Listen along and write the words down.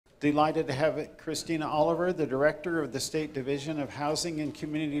Delighted to have Christina Oliver, the Director of the State Division of Housing and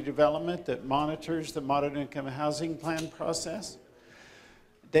Community Development that monitors the Moderate Income Housing Plan process.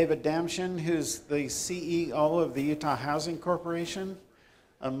 David Damshin, who's the CEO of the Utah Housing Corporation,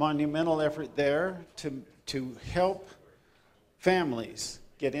 a monumental effort there to help families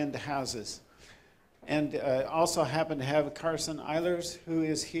get into houses. And also happen to have Carson Eilers, who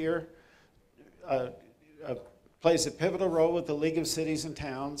is here, plays a pivotal role with the League of Cities and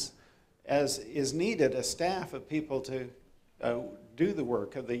Towns, as is needed, a staff of people to do the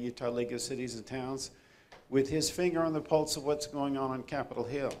work of the Utah League of Cities and Towns with his finger on the pulse of what's going on Capitol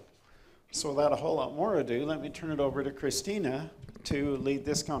Hill. So without a whole lot more ado, let me turn it over to Christina to lead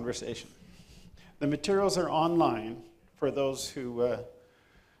this conversation. The materials are online for those who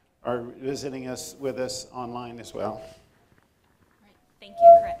are visiting us with us online as well. Right. Thank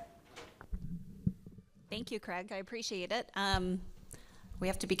you, Craig. Thank you, Craig. I appreciate it. We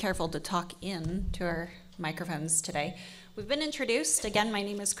have to be careful to talk in to our microphones today. We've been introduced. Again, my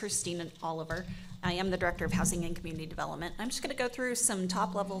name is Christina Oliver. I am the Director of Housing and Community Development. I'm just going to go through some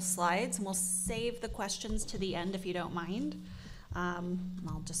top-level slides, and we'll save the questions to the end if you don't mind.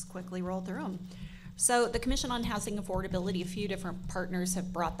 I'll just quickly roll through them. So the Commission on Housing Affordability, a few different partners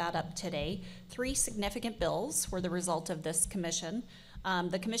have brought that up today. 3 significant bills were the result of this commission.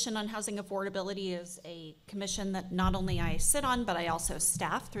 The Commission on Housing Affordability is a commission that not only I sit on, but I also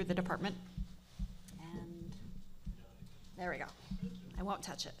staff through the department. And there we go. I won't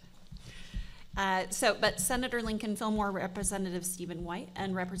touch it. But Senator Lincoln Fillmore, Representative Stephen White,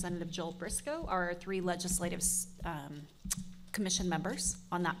 and Representative Joel Briscoe are our 3 legislative commission members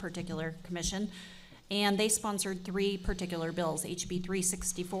on that particular commission. And they sponsored 3 particular bills, HB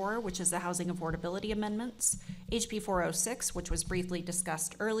 364, which is the Housing Affordability Amendments, HB 406, which was briefly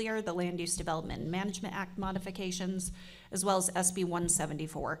discussed earlier, the Land Use Development and Management Act modifications, as well as SB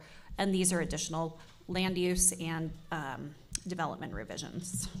 174. And these are additional land use and development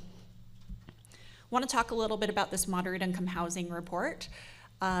revisions. I want to talk a little bit about this moderate income housing report.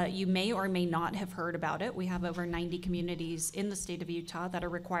 You may or may not have heard about it. We have over 90 communities in the state of Utah that are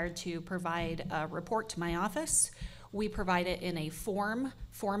required to provide a report to my office. We provide it in a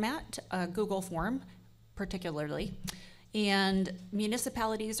format, a Google form particularly. And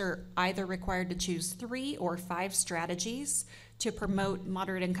municipalities are either required to choose 3 or 5 strategies to promote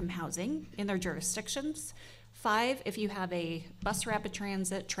moderate income housing in their jurisdictions. 5 if you have a bus rapid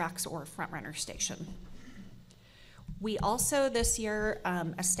transit, TRAX, or front runner station. We also this year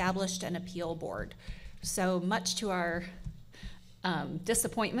established an appeal board. So much to our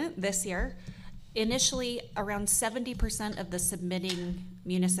disappointment this year, initially around 70% of the submitting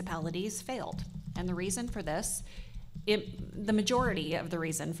municipalities failed. And the reason for this, the majority of the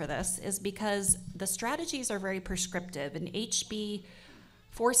reason for this is because the strategies are very prescriptive. In HB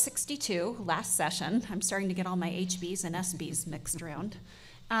 462, last session, I'm starting to get all my HBs and SBs mixed around.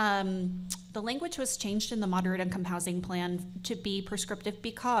 The language was changed in the moderate income housing plan to be prescriptive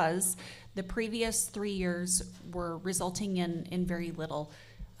because the previous 3 years were resulting in very little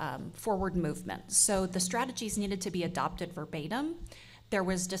forward movement. So the strategies needed to be adopted verbatim. There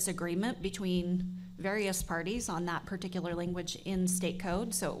was disagreement between various parties on that particular language in state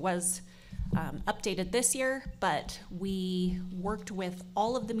code, so it was updated this year, but we worked with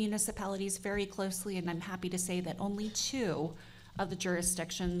all of the municipalities very closely, and I'm happy to say that only 2 of the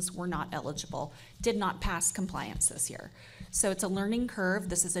jurisdictions were not eligible, did not pass compliance this year. So it's a learning curve.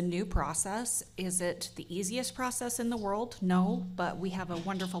 This is a new process. Is it the easiest process in the world? No, but we have a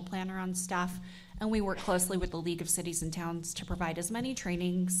wonderful planner on staff, and we work closely with the League of Cities and Towns to provide as many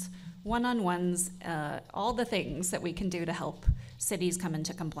trainings, one-on-ones, all the things that we can do to help cities come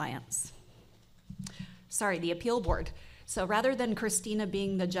into compliance. Sorry, the appeal board. So rather than Christina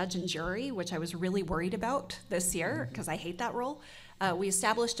being the judge and jury, which I was really worried about this year because I hate that role, we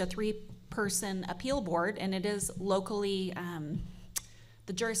established a 3-person appeal board, and it is locally,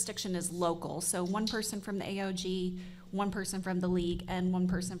 the jurisdiction is local. So 1 person from the AOG, 1 person from the league, and 1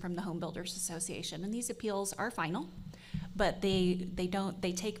 person from the Home Builders Association. And these appeals are final, but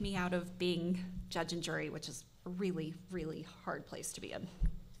they take me out of being judge and jury, which is a really, really hard place to be in.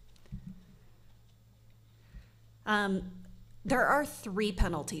 There are 3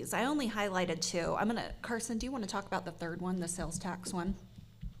 penalties. I only highlighted 2. Carson, do you want to talk about the 3rd one, the sales tax one?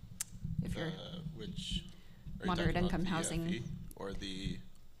 If you're which moderate income housing, or the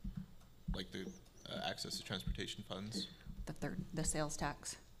access to transportation funds. The sales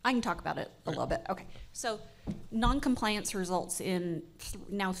tax. I can talk about it a little bit. Okay. So non-compliance results in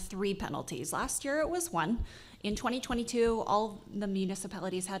now 3 penalties. Last year it was 1. In 2022, all the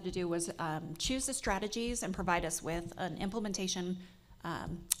municipalities had to do was choose the strategies and provide us with an implementation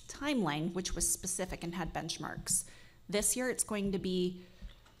timeline, which was specific and had benchmarks. This year, it's going to be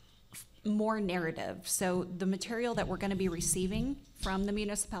more narrative. So the material that we're going to be receiving from the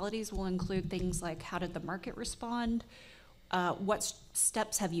municipalities will include things like how did the market respond? What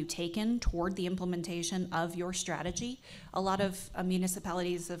steps have you taken toward the implementation of your strategy? A lot of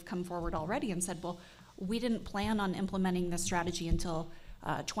municipalities have come forward already and said, well, we didn't plan on implementing the strategy until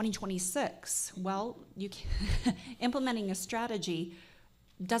 2026. Well, implementing a strategy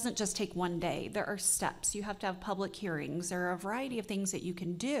doesn't just take one day. There are steps. You have to have public hearings. There are a variety of things that you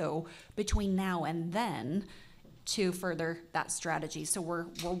can do between now and then to further that strategy. So we're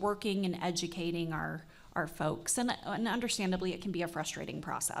working and educating our folks. And understandably, it can be a frustrating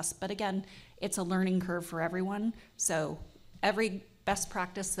process. But again, it's a learning curve for everyone. So every best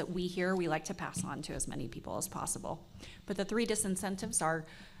practice that we hear, we like to pass on to as many people as possible. But the 3 disincentives are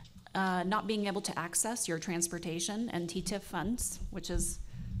not being able to access your transportation and TTIF funds, which is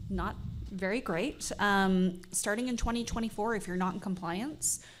not very great. Starting in 2024, if you're not in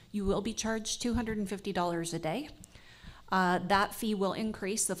compliance, you will be charged $250 a day. That fee will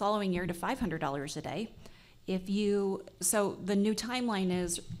increase the following year to $500 a day. So the new timeline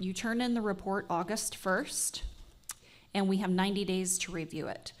is you turn in the report August 1st, and we have 90 days to review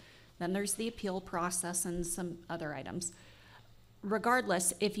it. Then there's the appeal process and some other items.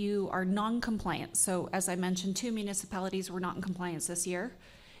 Regardless, if you are non-compliant, so as I mentioned, 2 municipalities were not in compliance this year,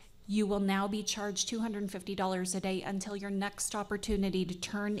 you will now be charged $250 a day until your next opportunity to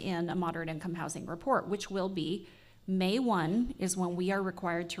turn in a moderate income housing report, which will be May 1 is when we are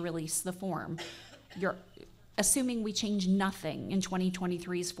required to release the form. Assuming we change nothing in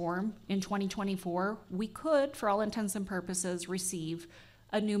 2023's form, in 2024, we could, for all intents and purposes, receive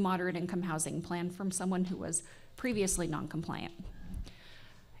a new moderate income housing plan from someone who was previously non-compliant.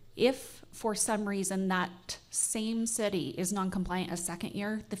 If for some reason that same city is non-compliant a second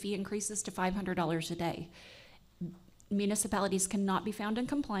year, the fee increases to $500 a day. Municipalities cannot be found in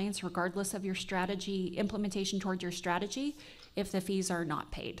compliance regardless of your strategy, implementation toward your strategy, if the fees are not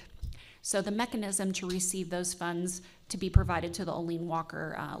paid. So the mechanism to receive those funds to be provided to the Olene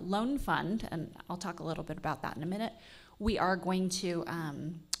Walker Loan Fund, and I'll talk a little bit about that in a minute, we are going to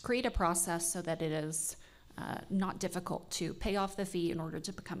create a process so that it is not difficult to pay off the fee in order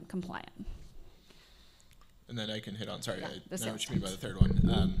to become compliant. And then I can hit on, sorry, Yeah, I know what you mean by the third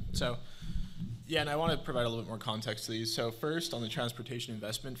one. Yeah, and I want to provide a little bit more context to these. So first, on the Transportation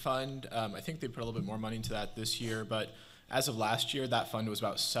Investment Fund, I think they put a little bit more money into that this year, but as of last year, that fund was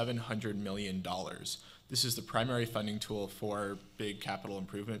about $700 million. This is the primary funding tool for big capital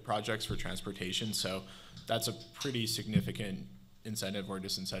improvement projects for transportation, so that's a pretty significant incentive or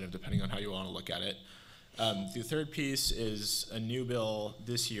disincentive, depending on how you want to look at it. The third piece is a new bill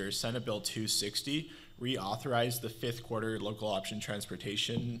this year, Senate Bill 260, reauthorized the 5th quarter local option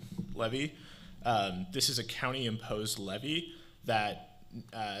transportation levy. This is a county-imposed levy that,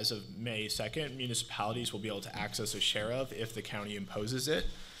 as of May 2nd, municipalities will be able to access a share of if the county imposes it.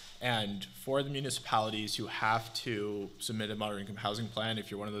 And for the municipalities who have to submit a moderate income housing plan, if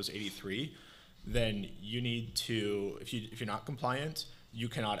you're one of those 83, then you need to, if you're not compliant, you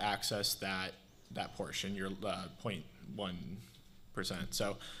cannot access that portion, your 0.1%.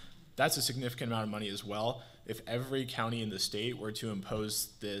 So that's a significant amount of money as well. If every county in the state were to impose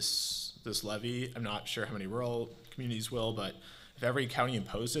this levy, I'm not sure how many rural communities will, but if every county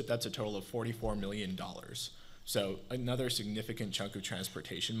imposed it, that's a total of $44 million. So another significant chunk of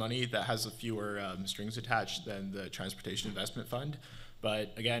transportation money that has a fewer strings attached than the Transportation Investment Fund.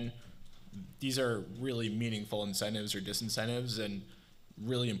 But again, these are really meaningful incentives or disincentives, and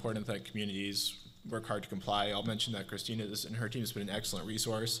really important that communities work hard to comply. I'll mention that Christina and her team has been an excellent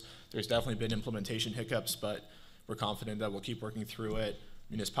resource. There's definitely been implementation hiccups, but we're confident that we'll keep working through it.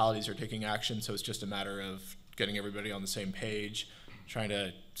 Municipalities are taking action, so it's just a matter of getting everybody on the same page, trying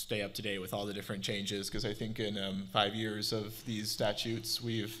to stay up to date with all the different changes, because I think in 5 years of these statutes,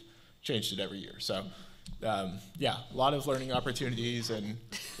 we've changed it every year. So yeah, a lot of learning opportunities, and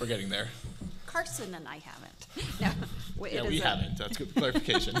we're getting there. Carson and I haven't. No, yeah, we haven't. That's good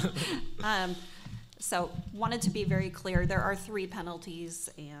clarification. So wanted to be very clear, there are 3 penalties,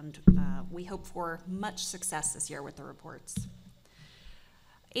 and we hope for much success this year with the reports.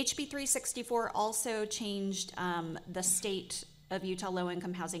 HB 364 also changed the state of Utah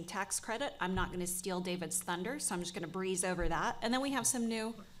low-income housing tax credit. I'm not going to steal David's thunder, so I'm just going to breeze over that. And then we have some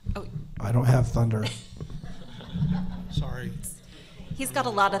new... Oh, I don't have thunder. Sorry. He's got a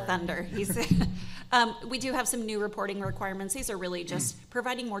lot of thunder. We do have some new reporting requirements. These are really just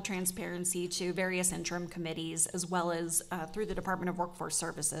providing more transparency to various interim committees, as well as through the Department of Workforce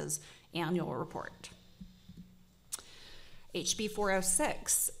Services annual report. HB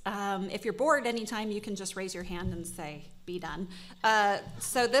 406. If you're bored anytime, you can just raise your hand and say, be done.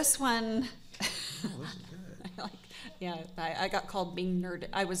 So this one, I got called being nerd.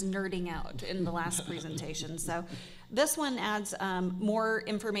 I was nerding out in the last presentation. So this one adds more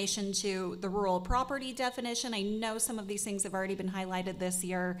information to the rural property definition. I know some of these things have already been highlighted this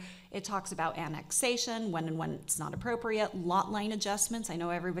year. It talks about annexation, when and when it's not appropriate, lot line adjustments. I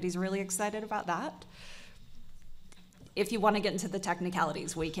know everybody's really excited about that. If you want to get into the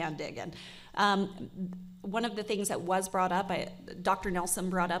technicalities, we can dig in. One of the things that was brought up, Dr. Nelson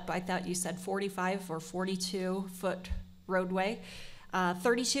brought up, I thought you said 45 or 42 foot roadway.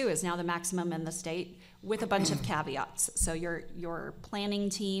 32 is now the maximum in the state with a bunch of caveats. So your planning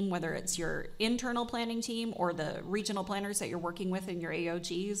team, whether it's your internal planning team or the regional planners that you're working with in your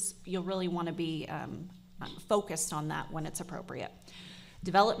AOGs, you'll really want to be focused on that when it's appropriate.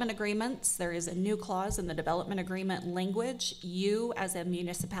 Development agreements, there is a new clause in the development agreement language. You as a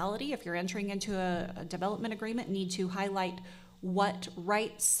municipality, if you're entering into a development agreement, need to highlight what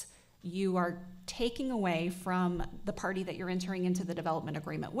rights you are taking away from the party that you're entering into the development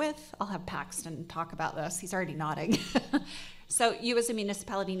agreement with. I'll have Paxton talk about this. He's already nodding. So you as a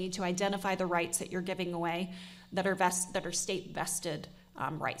municipality need to identify the rights that you're giving away that are state vested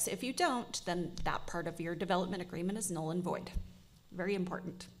rights. If you don't, then that part of your development agreement is null and void. Very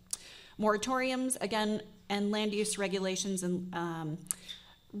important. Moratoriums, again, and land use regulations, and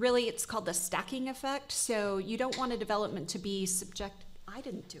really it's called the stacking effect. So you don't want a development to be subject. I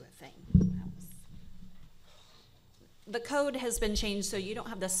didn't do a thing. The code has been changed so you don't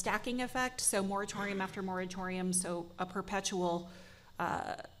have the stacking effect. So moratorium after moratorium, so a perpetual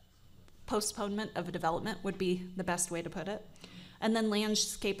postponement of a development would be the best way to put it. And then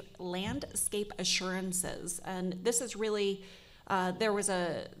landscape assurances, and this is really.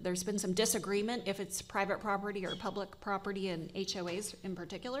 There's been some disagreement if it's private property or public property and HOAs in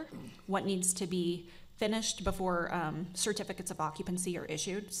particular, what needs to be finished before certificates of occupancy are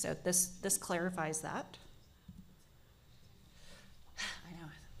issued. So this clarifies that. I know.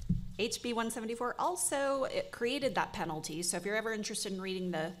 HB 174 also, it created that penalty. So if you're ever interested in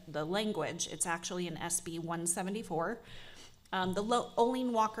reading the language, it's actually in SB 174. The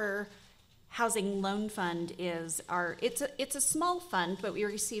Olin Walker Housing Loan Fund is it's a small fund, but we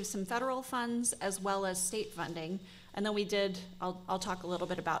receive some federal funds as well as state funding. And then I'll talk a little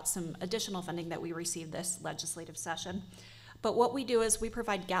bit about some additional funding that we received this legislative session. But what we do is we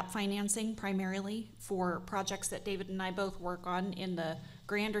provide gap financing primarily for projects that David and I both work on in the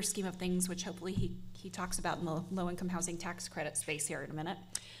grander scheme of things, which hopefully he talks about in the low-income housing tax credit space here in a minute.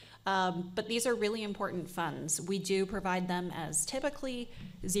 But these are really important funds. We do provide them as typically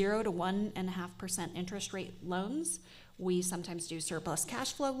 0 to 1.5% interest rate loans. We sometimes do surplus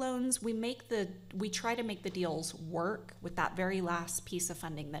cash flow loans. We try to make the deals work with that very last piece of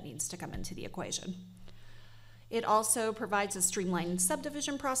funding that needs to come into the equation. It also provides a streamlined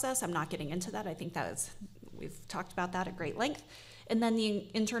subdivision process. I'm not getting into that. I think we've talked about that at great length. And then the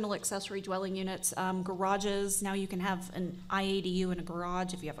internal accessory dwelling units, garages, now you can have an IADU in a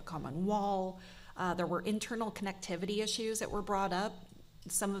garage if you have a common wall. There were internal connectivity issues that were brought up.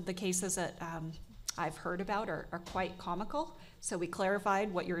 Some of the cases that I've heard about are quite comical. So we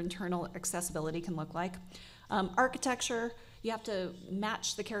clarified what your internal accessibility can look like. Architecture, you have to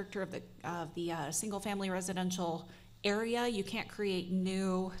match the character of the single family residential area. You can't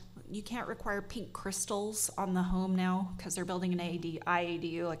you can't require pink crystals on the home now because they're building an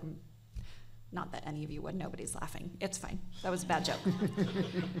IADU. Like, not that any of you would, nobody's laughing. It's fine. That was a bad joke.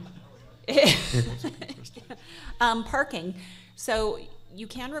 Parking. So you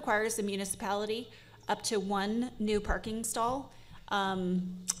can require as a municipality up to 1 new parking stall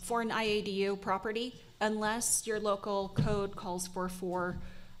for an IADU property unless your local code calls for 4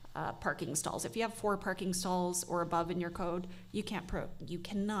 parking stalls. If you have 4 parking stalls or above in your code, you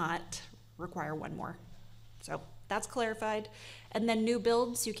cannot require 1 more. So that's clarified. And then new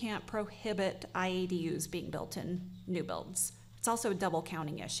builds, you can't prohibit IADUs being built in new builds. It's also a double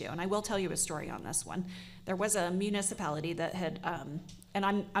counting issue, and I will tell you a story on this one. There was a municipality that had, and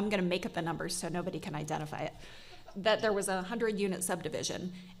I'm going to make up the numbers so nobody can identify it, that there was a 100-unit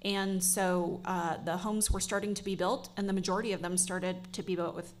subdivision, and so the homes were starting to be built, and the majority of them started to be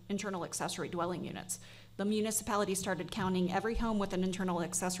built with internal accessory dwelling units. The municipality started counting every home with an internal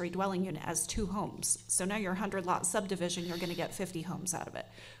accessory dwelling unit as 2 homes. So now your 100-lot subdivision, you're going to get 50 homes out of it,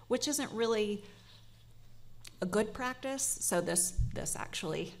 which isn't really a good practice. So this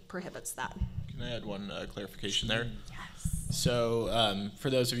actually prohibits that. Can I add one clarification there? Yes. So for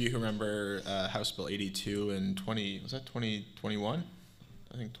those of you who remember House Bill 82 in 2021?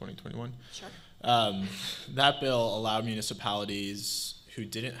 I think 2021. Sure. That bill allowed municipalities who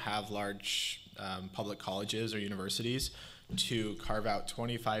didn't have large public colleges or universities to carve out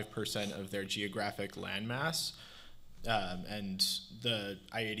 25% of their geographic landmass, and the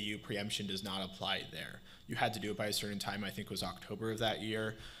IADU preemption does not apply there. You had to do it by a certain time, I think it was October of that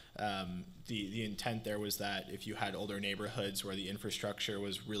year. The intent there was that if you had older neighborhoods where the infrastructure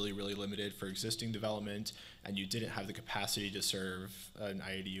was really, really limited for existing development and you didn't have the capacity to serve an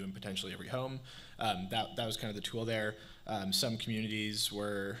IADU in potentially every home, that was kind of the tool there. Some communities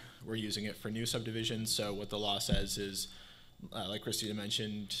were using it for new subdivisions, so what the law says is, like Christina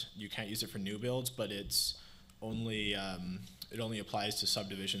mentioned, you can't use it for new builds, but it's only, it only applies to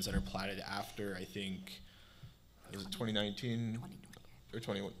subdivisions that are platted after, I think, was it 2019? Or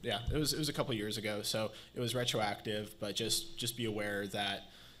 21, yeah, it was a couple years ago, so it was retroactive, but just be aware that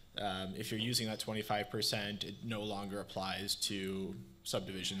if you're using that 25%, it no longer applies to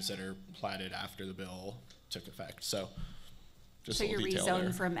subdivisions that are platted after the bill took effect. So just So a little your detail rezone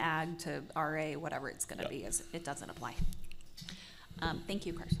there. from ag to RA, whatever it's gonna Yep. be, it doesn't apply. Thank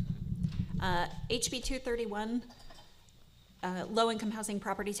you, Carson. HB 231, low-income housing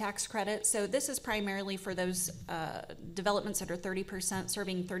property tax credit. So this is primarily for those developments that are 30%,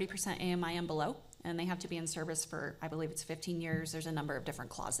 serving 30% AMI and below, and they have to be in service for, I believe it's 15 years. There's a number of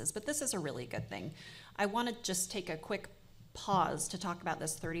different clauses, but this is a really good thing. I want to just take a quick pause to talk about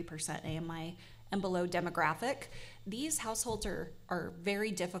this 30% AMI and below demographic. These households are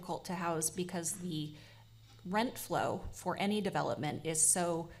very difficult to house because the rent flow for any development is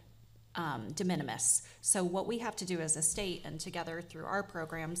so de minimis. So what we have to do as a state, and together through our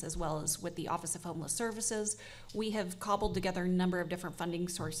programs as well as with the Office of Homeless Services, we have cobbled together a number of different funding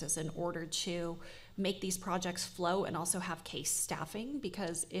sources in order to make these projects flow and also have case staffing,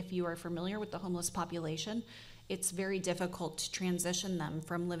 because if you are familiar with the homeless population, it's very difficult to transition them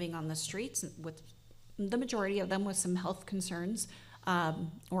from living on the streets, with the majority of them with some health concerns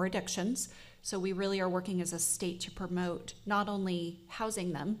or addictions. So we really are working as a state to promote not only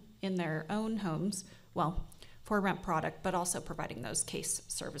housing them in their own homes, well, for rent product, but also providing those case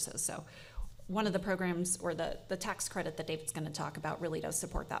services. So one of the programs, or the tax credit that David's going to talk about, really does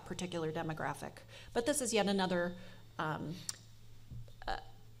support that particular demographic. But this is yet another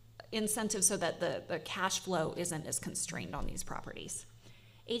incentive so that the cash flow isn't as constrained on these properties.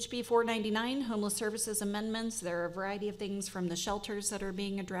 HB 499, homeless services amendments. There are a variety of things from the shelters that are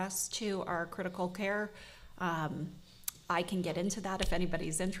being addressed to our critical care. I can get into that if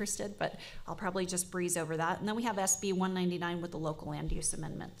anybody's interested, but I'll probably just breeze over that. And then we have SB 199 with the local land use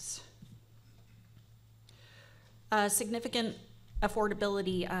amendments. Significant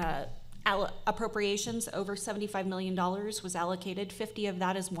affordability appropriations, over $75 million was allocated. 50 of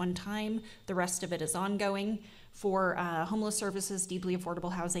that is one time. The rest of it is ongoing for homeless services, deeply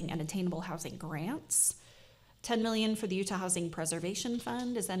affordable housing, and attainable housing grants. $10 million for the Utah Housing Preservation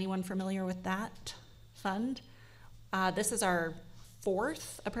Fund. Is anyone familiar with that fund? This is our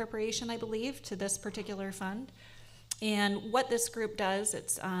fourth appropriation, I believe, to this particular fund. And what this group does,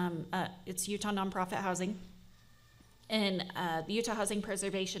 it's Utah Nonprofit Housing. And the Utah Housing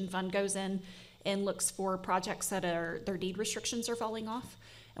Preservation Fund goes in and looks for projects that their deed restrictions are falling off.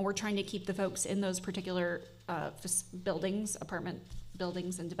 And we're trying to keep the folks in those particular buildings, apartment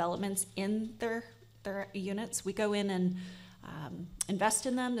buildings and developments in their units. We go in and invest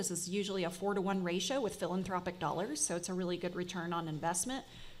in them. This is usually a 4-to-1 ratio with philanthropic dollars, so it's a really good return on investment.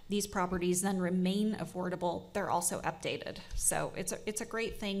 These properties then remain affordable. They're also updated, so it's a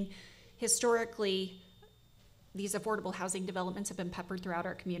great thing. Historically, these affordable housing developments have been peppered throughout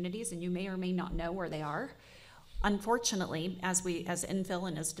our communities, and you may or may not know where they are. Unfortunately, as infill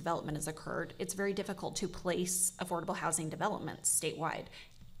and as development has occurred, it's very difficult to place affordable housing developments statewide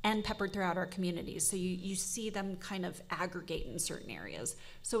and peppered throughout our communities. So you see them kind of aggregate in certain areas.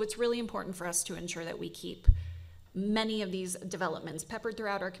 So it's really important for us to ensure that we keep many of these developments peppered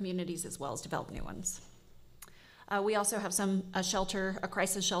throughout our communities as well as develop new ones. We also have a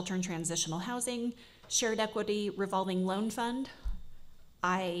crisis shelter and transitional housing, shared equity revolving loan fund.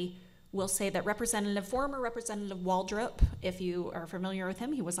 I will say that former Representative Waldrop, if you are familiar with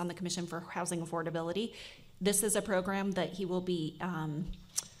him, he was on the Commission for Housing Affordability. This is a program that he will be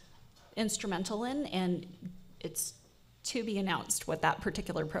instrumental in, and it's to be announced what that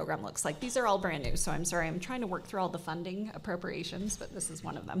particular program looks like. These are all brand new, so I'm sorry, I'm trying to work through all the funding appropriations, but this is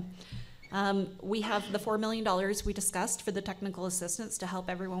one of them. We have the $4 million we discussed for the technical assistance to help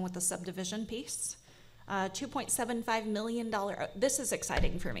everyone with the subdivision piece. $2.75 million, this is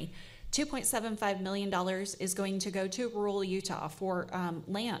exciting for me. $2.75 million is going to go to rural Utah for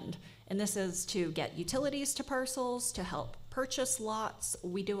land. And this is to get utilities to parcels, to help purchase lots.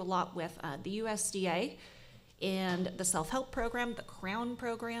 We do a lot with the USDA and the self-help program, the Crown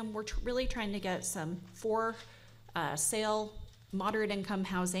program. We're really trying to get some for sale moderate income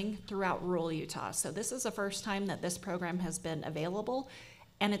housing throughout rural Utah. So this is the first time that this program has been available,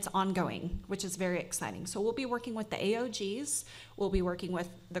 and it's ongoing, which is very exciting. So we'll be working with the AOGs, we'll be working with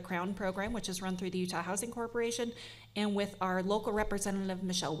the Crown program, which is run through the Utah Housing Corporation, and with our local representative,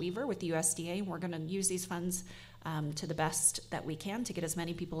 Michelle Weaver, with the USDA. We're gonna use these funds to the best that we can to get as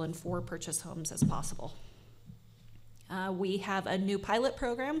many people in for purchase homes as possible. We have a new pilot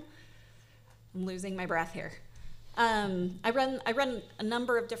program. I'm losing my breath here. I run a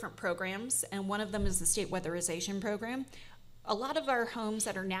number of different programs, and one of them is the state weatherization program. A lot of our homes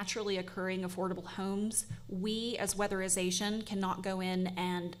that are naturally occurring affordable homes, we as weatherization cannot go in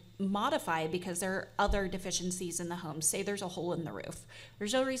and modify because there are other deficiencies in the home. Say there's a hole in the roof.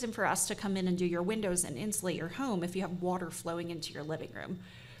 There's no reason for us to come in and do your windows and insulate your home if you have water flowing into your living room.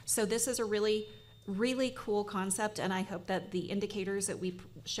 So this is a really cool concept, and I hope that the indicators that we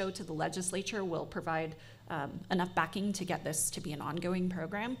show to the legislature will provide enough backing to get this to be an ongoing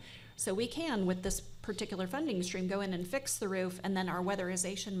program. So we can, with this particular funding stream, go in and fix the roof, and then our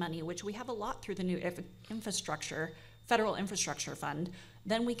weatherization money, which we have a lot through the new federal infrastructure fund,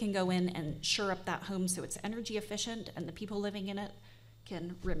 then we can go in and shore up that home so it's energy efficient and the people living in it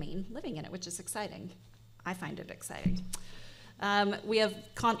can remain living in it, which is exciting. I find it exciting. We have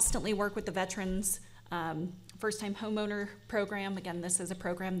constantly worked with the veterans first-time homeowner program. Again, this is a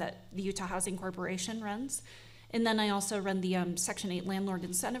program that the Utah Housing Corporation runs. And then I also run the Section 8 Landlord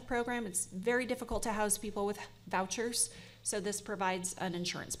Incentive Program. It's very difficult to house people with vouchers, so this provides an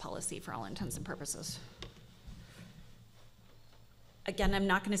insurance policy for all intents and purposes. Again, I'm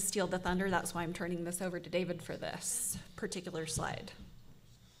not going to steal the thunder. That's why I'm turning this over to David for this particular slide.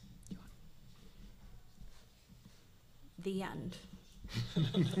 The end. You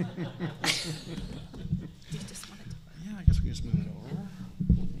just wanted to... Yeah, I guess we just move it over.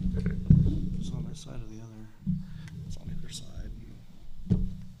 It's on this side or the other? It's on the other side.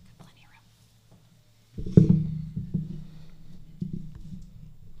 Plenty of room.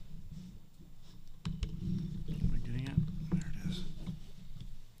 Am I getting it? There it is.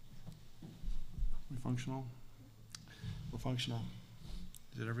 We functional? We're functional.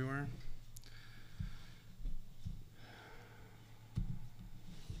 Is it everywhere?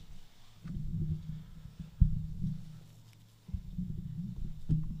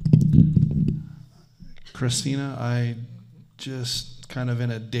 Christina, I just kind of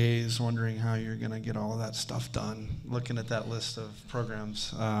in a daze wondering how you're going to get all of that stuff done, looking at that list of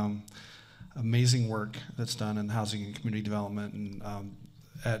programs. Amazing work that's done in housing and community development. And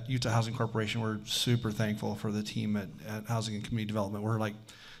at Utah Housing Corporation, we're super thankful for the team at Housing and Community Development. We're like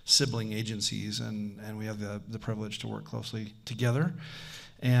sibling agencies, and we have the privilege to work closely together.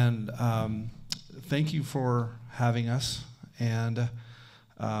 And thank you for having us. And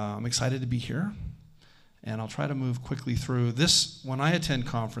I'm excited to be here. And I'll try to move quickly through this. When I attend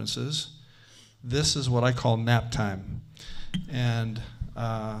conferences, this is what I call nap time. And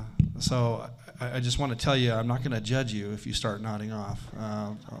so I just want to tell you, I'm not going to judge you if you start nodding off.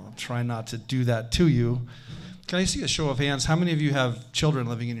 I'll try not to do that to you. Can I see a show of hands? How many of you have children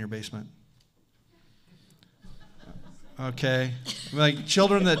living in your basement? Okay. Like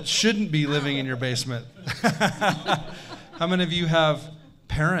children that shouldn't be living in your basement. How many of you have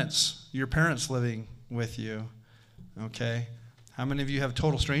parents, your parents living with you? Okay. How many of you have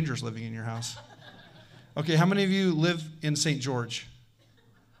total strangers living in your house? Okay, how many of you live in St. George?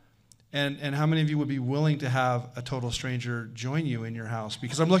 And how many of you would be willing to have a total stranger join you in your house?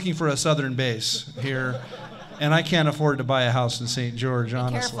 Because I'm looking for a southern base here, and I can't afford to buy a house in St. George,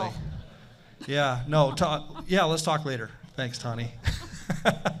 honestly. Careful. Yeah, no, yeah, let's talk later. Thanks, Tani.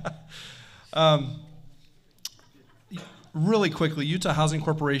 Really quickly, Utah Housing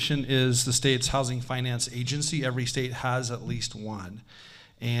Corporation is the state's housing finance agency. Every state has at least one.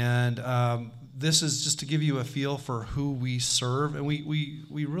 And this is just to give you a feel for who we serve. And we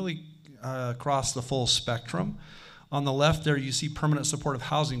really cross the full spectrum. On the left there, you see permanent supportive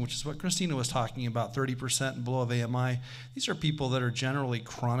housing, which is what Christina was talking about, 30% and below of AMI. These are people that are generally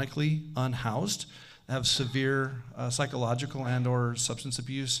chronically unhoused, have severe psychological and or substance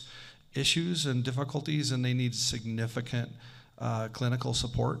abuse issues and difficulties, and they need significant clinical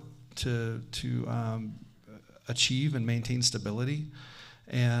support to achieve and maintain stability.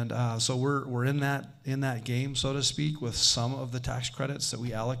 And so we're in that game, so to speak, with some of the tax credits that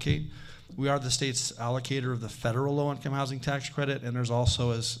we allocate. We are the state's allocator of the federal low-income housing tax credit, and there's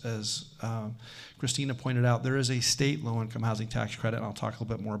also, as Christina pointed out, there is a state low-income housing tax credit, and I'll talk a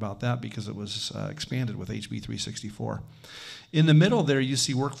little bit more about that because it was expanded with HB 364. In the middle there, you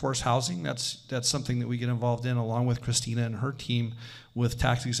see workforce housing. That's something that we get involved in along with Christina and her team with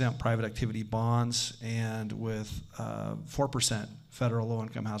tax-exempt private activity bonds and with 4% federal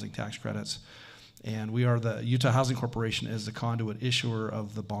low-income housing tax credits. And we are the Utah Housing Corporation is the conduit issuer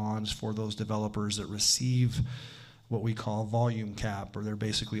of the bonds for those developers that receive what we call volume cap, or they're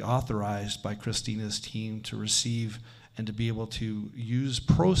basically authorized by Christina's team to receive and to be able to use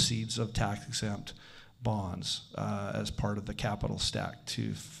proceeds of tax-exempt bonds as part of the capital stack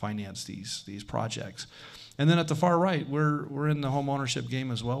to finance these projects. And then at the far right, we're in the home ownership game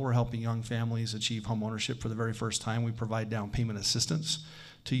as well. We're helping young families achieve home ownership for the very first time. We provide down payment assistance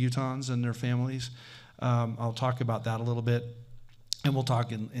to Utahns and their families. I'll talk about that a little bit, and we'll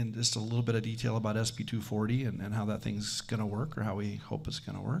talk in just a little bit of detail about SB 240 and how that thing's going to work, or how we hope it's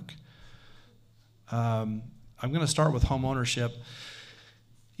going to work. I'm going to start with home ownership.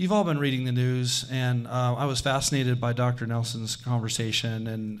 You've all been reading the news, and I was fascinated by Dr. Nelson's conversation,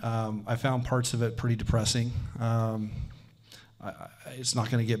 and I found parts of it pretty depressing. It's not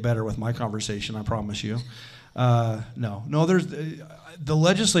going to get better with my conversation, I promise you. No, the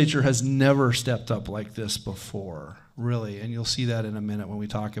legislature has never stepped up like this before, really, and you'll see that in a minute when we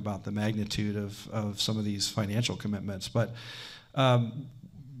talk about the magnitude of some of these financial commitments. But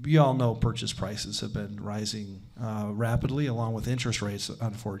you all know purchase prices have been rising rapidly, along with interest rates,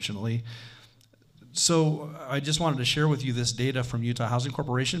 unfortunately. So I just wanted to share with you this data from Utah Housing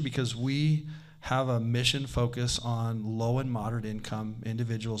Corporation, because we have a mission focus on low and moderate income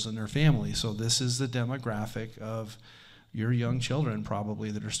individuals and their families. So this is the demographic of your young children, probably,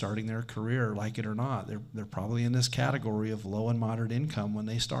 that are starting their career, like it or not. They're probably in this category of low and moderate income when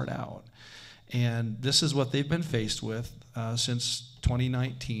they start out. And this is what they've been faced with since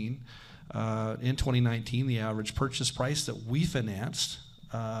 2019. In 2019, the average purchase price that we financed,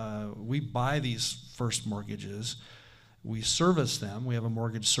 we buy these first mortgages, we service them, we have a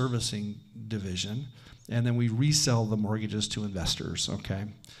mortgage servicing division, and then we resell the mortgages to investors, okay?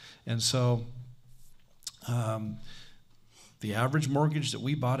 And so the average mortgage that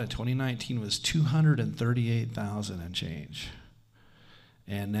we bought in 2019 was $238,000 and change.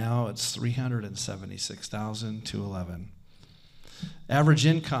 And now it's $376,211. Average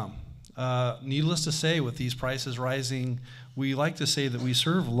income. Needless to say, with these prices rising, we like to say that we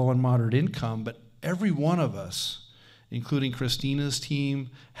serve low and moderate income, but every one of us, including Christina's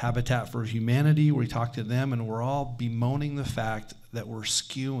team, Habitat for Humanity, we talked to them, and we're all bemoaning the fact that we're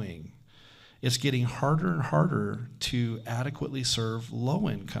skewing. It's getting harder and harder to adequately serve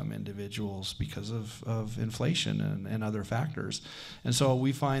low-income individuals because of inflation and other factors. And so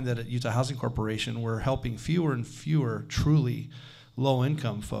we find that at Utah Housing Corporation, we're helping fewer and fewer truly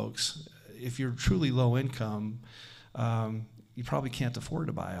low-income folks. If you're truly low-income, you probably can't afford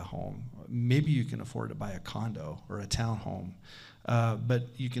to buy a home. Maybe you can afford to buy a condo or a townhome. But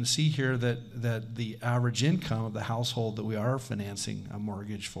you can see here that the average income of the household that we are financing a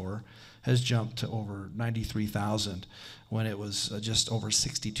mortgage for has jumped to over $93,000 when it was just over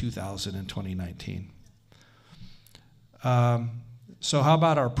 $62,000 in 2019. So how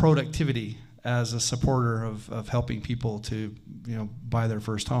about our productivity as a supporter of helping people to buy their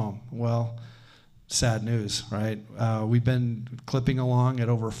first home? Well, sad news, right? We've been clipping along at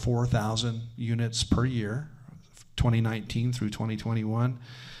over 4,000 units per year, 2019 through 2021.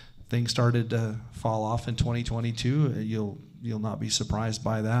 Things started to fall off in 2022. You'll not be surprised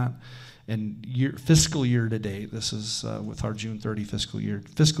by that. And fiscal year to date, this is with our June 30 fiscal year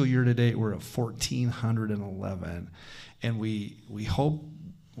to date, we're at 1,411. And we hope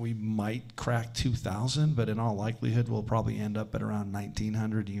we might crack 2,000, but in all likelihood, we'll probably end up at around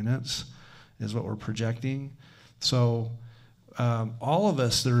 1,900 units is what we're projecting. So all of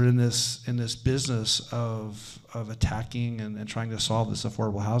us that are in this business of attacking and trying to solve this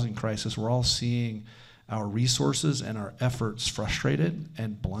affordable housing crisis, we're all seeing our resources and our efforts frustrated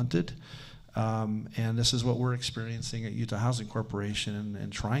and blunted. And this is what we're experiencing at Utah Housing Corporation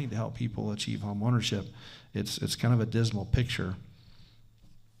and trying to help people achieve home ownership. It's kind of a dismal picture.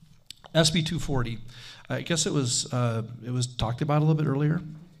 SB 240, I guess it was talked about a little bit earlier.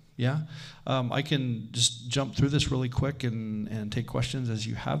 Yeah, I can just jump through this really quick and take questions as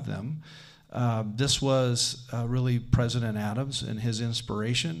you have them. This was really President Adams and his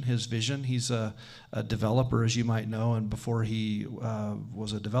inspiration, his vision. He's a developer, as you might know, and before he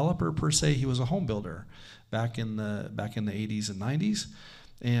was a developer per se, he was a home builder back in the 80s and 90s.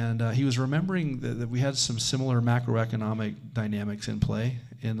 And he was remembering that we had some similar macroeconomic dynamics in play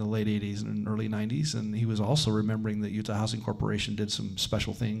in the late 80s and early 90s. And he was also remembering that Utah Housing Corporation did some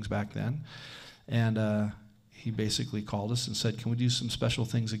special things back then. And he basically called us and said, can we do some special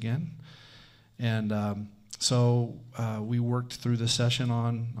things again? And so we worked through the session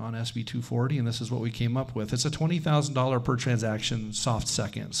on SB 240, and this is what we came up with. It's a $20,000 per transaction soft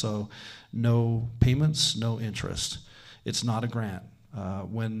second, so no payments, no interest. It's not a grant.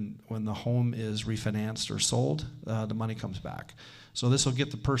 When the home is refinanced or sold, the money comes back. So this will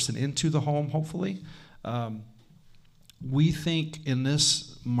get the person into the home, hopefully. We think in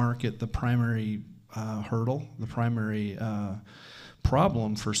this market, the primary hurdle, the primary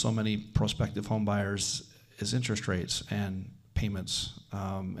problem for so many prospective home buyers is interest rates and payments.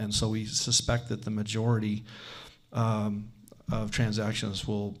 And so we suspect that the majority of transactions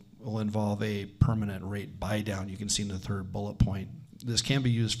will involve a permanent rate buy down. You can see in the third bullet point. This can be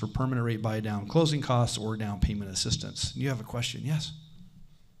used for permanent rate buy down, closing costs, or down payment assistance. You have a question? Yes?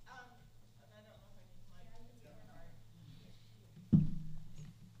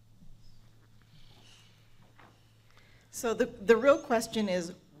 So the real question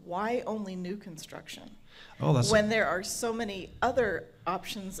is, why only new construction? Oh, that's when there are so many other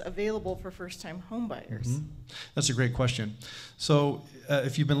options available for first-time home buyers? Mm-hmm. That's a great question. So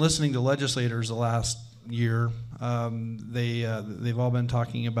if you've been listening to legislators the last year, they've all been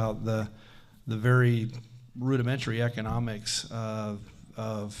talking about the very rudimentary economics of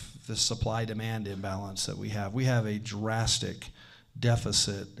the supply-demand imbalance that we have. We have a drastic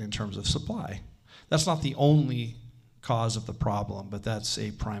deficit in terms of supply. That's not the only cause of the problem, but that's a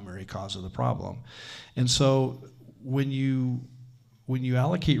primary cause of the problem. And so when you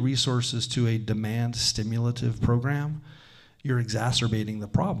allocate resources to a demand stimulative program, you're exacerbating the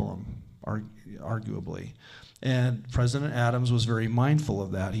problem, arguably. And President Adams was very mindful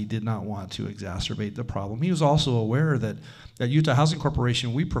of that. He did not want to exacerbate the problem. He was also aware that at Utah Housing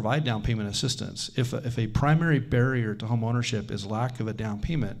Corporation, we provide down payment assistance. If a primary barrier to home ownership is lack of a down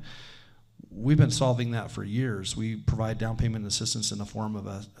payment, we've been solving that for years. We provide down payment assistance in the form of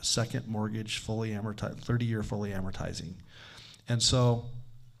a second mortgage, fully amortized, 30-year fully amortizing. And so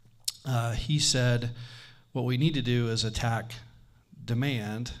he said, what we need to do is attack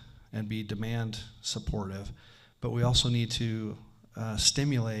demand and be demand supportive, but we also need to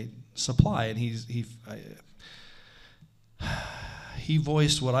stimulate supply. And he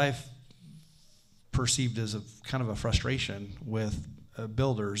voiced what I've perceived as a kind of a frustration with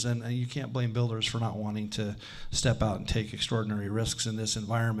builders, and you can't blame builders for not wanting to step out and take extraordinary risks in this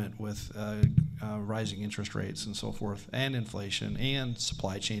environment with rising interest rates and so forth, and inflation and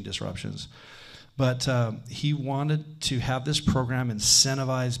supply chain disruptions. But he wanted to have this program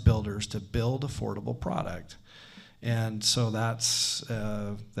incentivize builders to build affordable product, and so that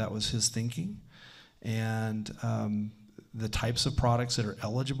was his thinking. And the types of products that are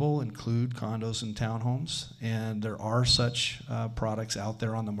eligible include condos and townhomes, and there are such products out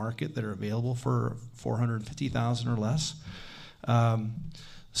there on the market that are available for $450,000 or less.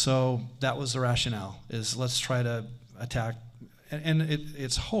 So that was the rationale, is let's try to attack, and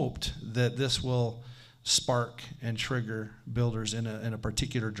it's hoped that this will spark and trigger builders in a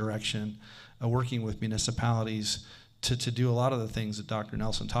particular direction, working with municipalities to do a lot of the things that Dr.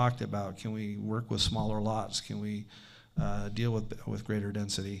 Nelson talked about. Can we work with smaller lots? Can we deal with greater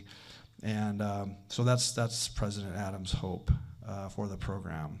density? And so that's President Adams' hope for the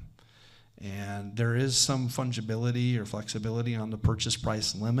program. And there is some fungibility or flexibility on the purchase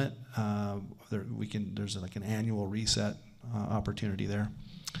price limit. There's like an annual reset opportunity there.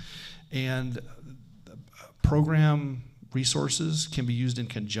 And program resources can be used in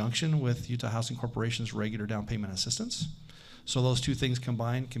conjunction with Utah Housing Corporation's regular down payment assistance. So those two things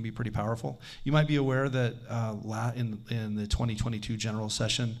combined can be pretty powerful. You might be aware that in the 2022 general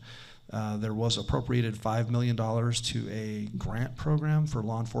session, there was appropriated $5 million to a grant program for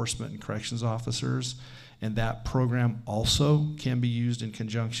law enforcement and corrections officers, and that program also can be used in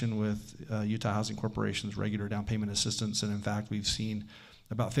conjunction with Utah Housing Corporation's regular down payment assistance. And in fact, we've seen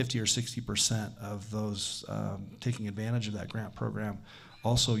about 50 or 60% of those taking advantage of that grant program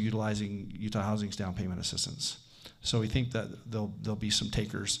also utilizing Utah Housing's down payment assistance. So we think that there'll be some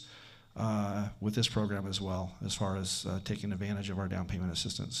takers with this program as well, as far as taking advantage of our down payment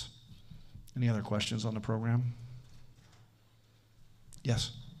assistance. Any other questions on the program?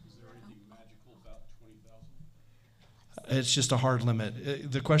 Yes? Is there anything magical about 20,000? It's just a hard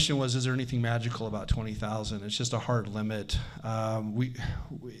limit. The question was, is there anything magical about 20,000? It's just a hard limit. We,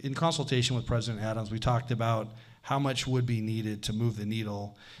 in consultation with President Adams, we talked about how much would be needed to move the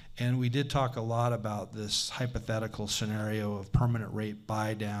needle. And we did talk a lot about this hypothetical scenario of permanent rate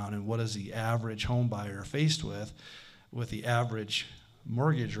buy down and what is the average home buyer faced with the average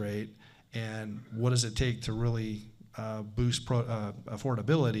mortgage rate, and what does it take to really boost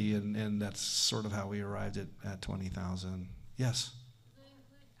affordability, and that's sort of how we arrived at 20,000. Yes? Does it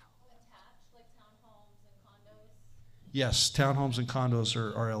include attached, like townhomes and condos? Yes, townhomes and condos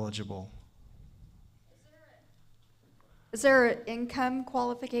are eligible. Is there an income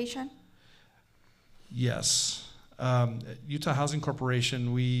qualification? Yes. Utah Housing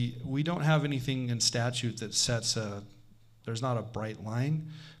Corporation, we don't have anything in statute that sets there's not a bright line,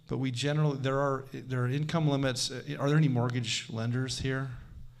 but we generally, there are income limits. Are there any mortgage lenders here?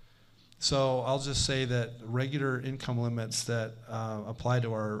 So I'll just say that regular income limits that apply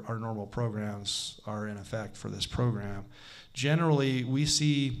to our normal programs are in effect for this program. Generally, we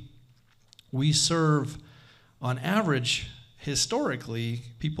serve, on average, historically,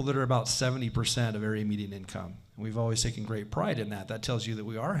 people that are about 70% of area median income. We've always taken great pride in that. That tells you that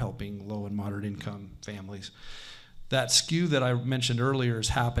we are helping low and moderate income families. That skew that I mentioned earlier is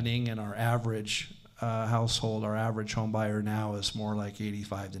happening in our average household. Our average home buyer now is more like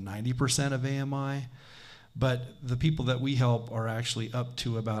 85 to 90% of AMI. But the people that we help are actually up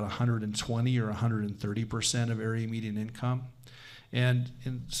to about 120 or 130% of area median income. And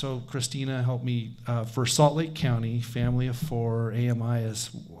so Christina helped me, for Salt Lake County, family of 4, AMI is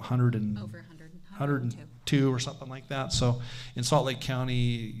 100 and, Over 100, 102 or something like that. So in Salt Lake County,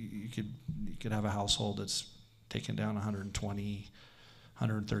 you could have a household that's taken down 120,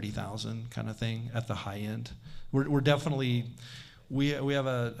 130,000 kind of thing at the high end. We're definitely, we have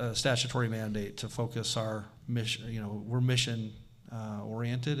a statutory mandate to focus our mission, we're mission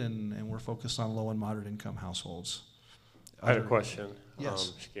oriented, and we're focused on low and moderate income households. I had a question.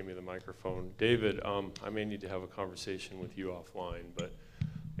 Yes. She gave me the microphone. David, I may need to have a conversation with you offline,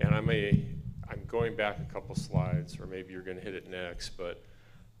 and I'm going back a couple slides, or maybe you're gonna hit it next, but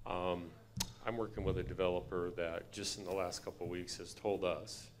I'm working with a developer that just in the last couple of weeks has told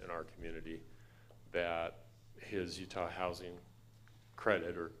us in our community that his Utah Housing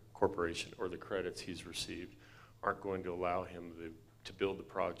credit or corporation, or the credits he's received, aren't going to allow him to build the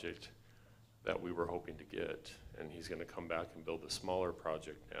project that we were hoping to get. And he's gonna come back and build a smaller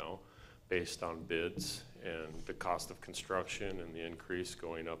project now based on bids and the cost of construction and the increase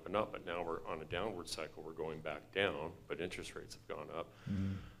going up and up. But now we're on a downward cycle, we're going back down, but interest rates have gone up.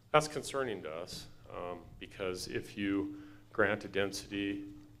 Mm-hmm. That's concerning to us because if you grant a density,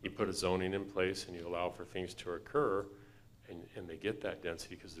 you put a zoning in place and you allow for things to occur, and they get that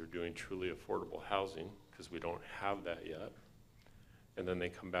density because they're doing truly affordable housing, because we don't have that yet. And then they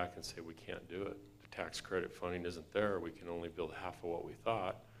come back and say, we can't do it. The tax credit funding isn't there. We can only build half of what we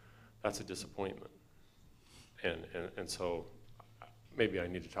thought. That's a disappointment. And so maybe I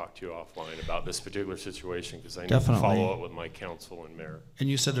need to talk to you offline about this particular situation, because I need to follow up with my council and mayor. And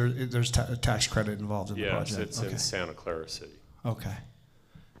you said there's a tax credit involved in the project? Yes, it's in Santa Clara City. Okay.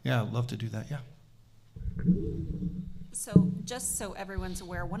 Yeah, I'd love to do that, yeah. So just so everyone's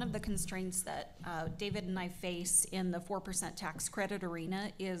aware, one of the constraints that David and I face in the 4% tax credit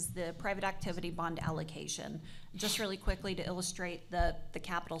arena is the private activity bond allocation. Just really quickly to illustrate the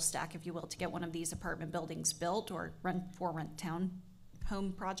capital stack, if you will, to get one of these apartment buildings built or rent town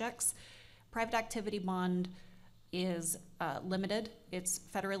home projects. Private activity bond is limited. It's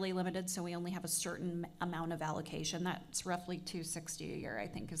federally limited, so we only have a certain amount of allocation. That's roughly $260 a year, I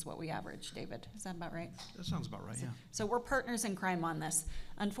think, is what we average. David, is that about right? That sounds about right, yeah. So we're partners in crime on this.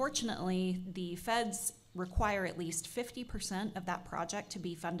 Unfortunately, the feds require at least 50% of that project to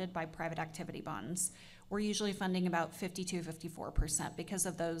be funded by private activity bonds. We're usually funding about 52, 54% because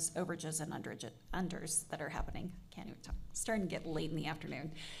of those overages and unders that are happening. Can't even talk. It's starting to get late in the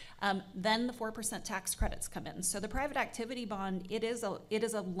afternoon. Then the 4% tax credits come in. So the private activity bond, it is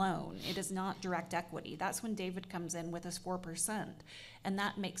a loan. It is not direct equity. That's when David comes in with his 4%. And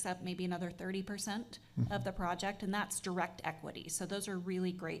that makes up maybe another 30% of the project, and that's direct equity. So those are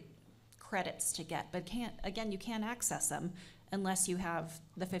really great credits to get, but you can't access them unless you have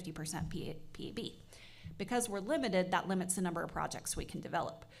the 50% PAB. Because we're limited, that limits the number of projects we can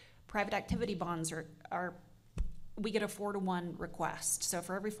develop. Private activity bonds we get a 4-to-1 request. So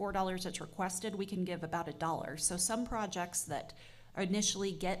for every $4 that's requested, we can give about $1. So some projects that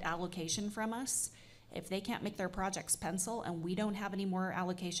initially get allocation from us, if they can't make their projects pencil and we don't have any more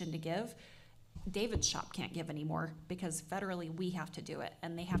allocation to give, David's shop can't give any more because federally we have to do it,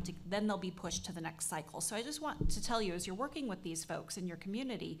 and then they'll be pushed to the next cycle. So I just want to tell you, as you're working with these folks in your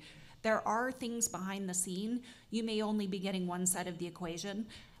community, there are things behind the scene. You may only be getting one side of the equation,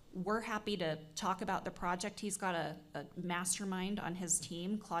 we're happy to talk about the project. He's got a mastermind on his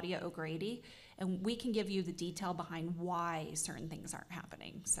team, Claudia O'Grady, and we can give you the detail behind why certain things aren't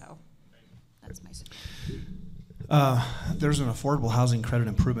happening. So that's my suggestion. There's an Affordable Housing Credit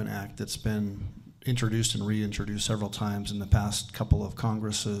Improvement Act that's been introduced and reintroduced several times in the past couple of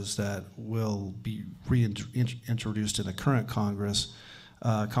Congresses that will be reintroduced in the current Congress.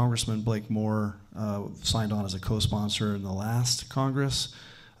 Congressman Blake Moore signed on as a co-sponsor in the last Congress.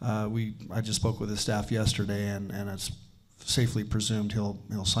 I just spoke with his staff yesterday, and it's safely presumed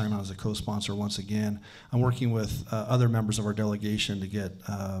he'll sign on as a co-sponsor once again. I'm working with other members of our delegation to get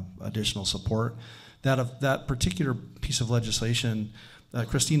additional support. That particular piece of legislation,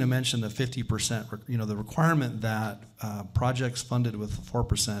 Christina mentioned the 50%, the requirement that projects funded with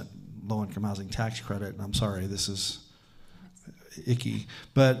 4% low-income housing tax credit. And I'm sorry, this is icky,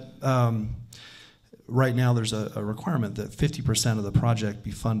 but right now there's a requirement that 50% of the project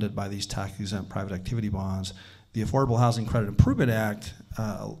be funded by these tax-exempt private activity bonds. The Affordable Housing Credit Improvement Act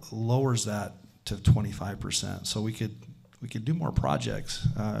lowers that to 25%. So we could do more projects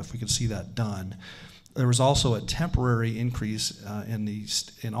if we could see that done. There was also a temporary increase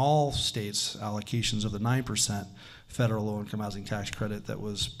in all states' allocations of the 9% federal low-income housing tax credit that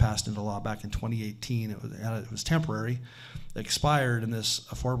was passed into law back in 2018. It was temporary, expired, and this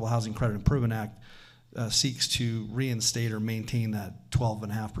Affordable Housing Credit Improvement Act seeks to reinstate or maintain that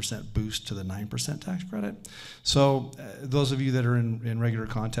 12.5% boost to the 9% tax credit. So those of you that are in regular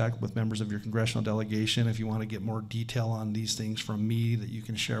contact with members of your congressional delegation, if you want to get more detail on these things from me that you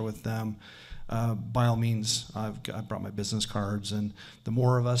can share with them, by all means, I've brought my business cards, and the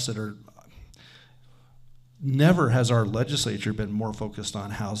more of us that are, never has our legislature been more focused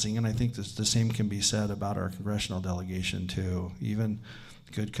on housing, and I think the same can be said about our congressional delegation too. Even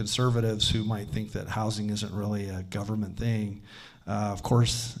good conservatives who might think that housing isn't really a government thing, of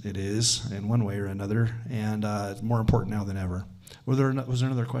course it is in one way or another, and it's more important now than ever. Was there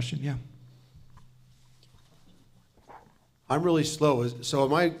another question? Yeah. I'm really slow. So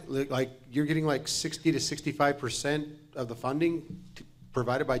am I, like, you're getting like 60 to 65% of the funding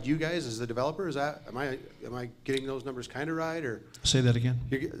provided by you guys as the developer? Is that, am I getting those numbers kind of right, or? Say that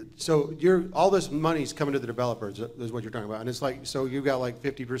again. So all this money's coming to the developers is what you're talking about. And it's like, so you've got like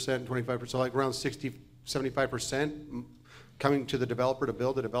 50%, 25%, like around 60, 75% coming to the developer to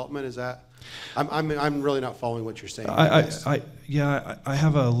build the development. Is that, I'm really not following what you're saying. I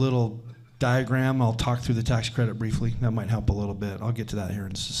have a little diagram. I'll talk through the tax credit briefly. That might help a little bit. I'll get to that here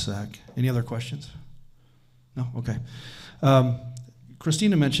in just a sec. Any other questions? No? Okay.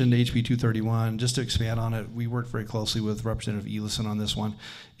 Christina mentioned HB 231. Just to expand on it, we worked very closely with Representative Elison on this one.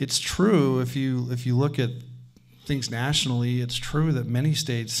 It's true, if you look at things nationally, it's true that many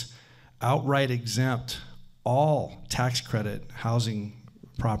states outright exempt all tax credit housing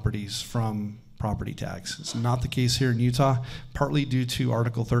properties from property tax. It's not the case here in Utah, partly due to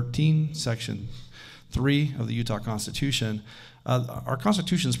Article 13, Section 3 of the Utah Constitution. Our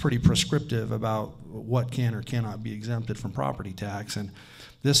Constitution is pretty prescriptive about what can or cannot be exempted from property tax, and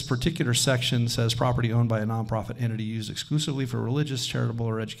this particular section says property owned by a nonprofit entity used exclusively for religious, charitable,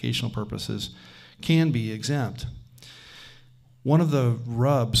 or educational purposes can be exempt. One of the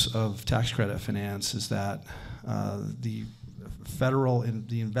rubs of tax credit finance is that the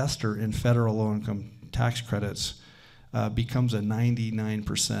investor in federal low-income tax credits becomes a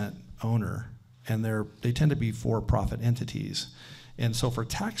 99% owner, and they tend to be for-profit entities. And so for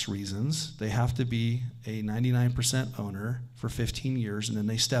tax reasons, they have to be a 99% owner for 15 years, and then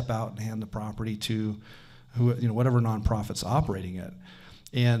they step out and hand the property to whatever nonprofit's operating it.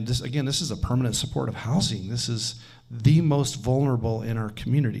 And this is a permanent support of housing. This is the most vulnerable in our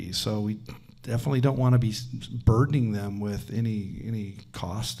community. So we definitely don't want to be burdening them with any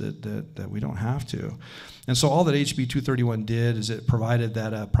cost that we don't have to. And so all that HB 231 did is it provided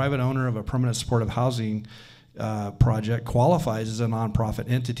that a private owner of a permanent supportive housing project qualifies as a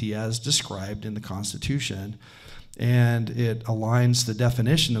nonprofit entity as described in the Constitution, and it aligns the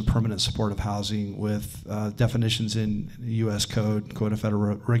definition of permanent supportive housing with definitions in U.S. Code of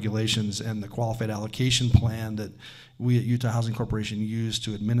Federal Regulations, and the qualified allocation plan that we at Utah Housing Corporation use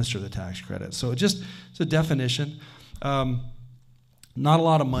to administer the tax credit. So it's a definition. Not a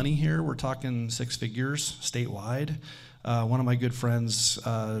lot of money here. We're talking six figures statewide. One of my good friends,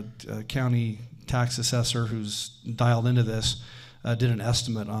 county tax assessor who's dialed into this, did an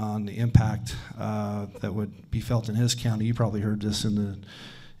estimate on the impact that would be felt in his county. You probably heard this in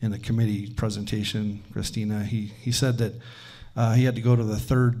the committee presentation, Christina. He said that he had to go to the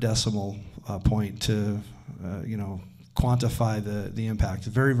third decimal point to quantify the impact.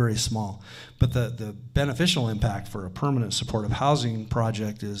 Very, very small. But the beneficial impact for a permanent supportive housing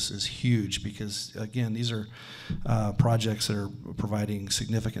project is huge because, again, these are projects that are providing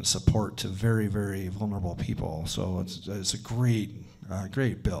significant support to very, very vulnerable people. So it's a great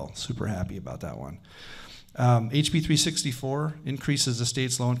bill. Super happy about that one. HB 364 increases the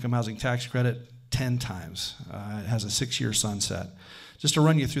state's low-income housing tax credit 10 times. It has a 6-year sunset. Just to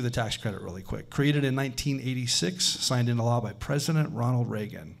run you through the tax credit really quick. Created in 1986, signed into law by President Ronald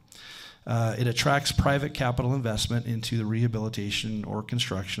Reagan. It attracts private capital investment into the rehabilitation or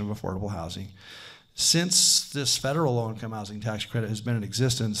construction of affordable housing. Since this federal low-income housing tax credit has been in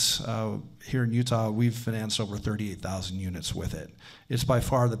existence, here in Utah, we've financed over 38,000 units with it. It's by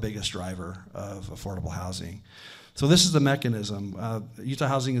far the biggest driver of affordable housing. So this is the mechanism. Utah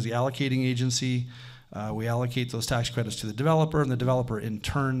Housing is the allocating agency. We allocate those tax credits to the developer, and the developer in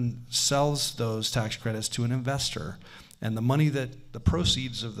turn sells those tax credits to an investor. And the money that the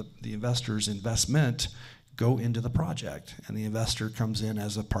proceeds of the investor's investment go into the project, and the investor comes in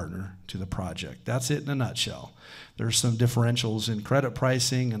as a partner to the project. That's it in a nutshell. There's some differentials in credit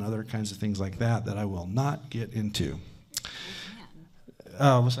pricing and other kinds of things like that I will not get into. We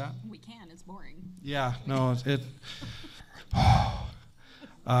can. What's that? We can. It's boring. Yeah, no,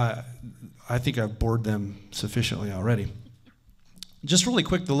 I think I've bored them sufficiently already. Just really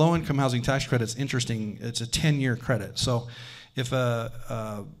quick, the low-income housing tax credit's interesting. It's a 10-year credit. So if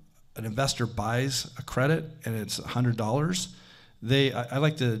an investor buys a credit and it's $100, I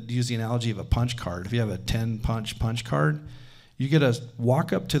like to use the analogy of a punch card. If you have a 10-punch card, you get to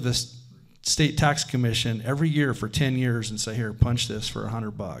walk up to the state tax commission every year for 10 years and say, here, punch this for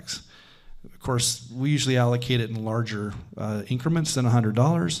 $100. Of course, we usually allocate it in larger increments than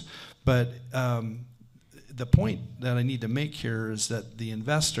 $100, but the point that I need to make here is that the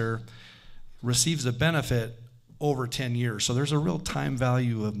investor receives a benefit over 10 years. So there's a real time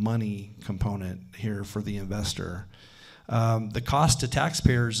value of money component here for the investor. The cost to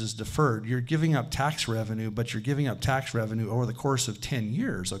taxpayers is deferred. You're giving up tax revenue, but you're giving up tax revenue over the course of 10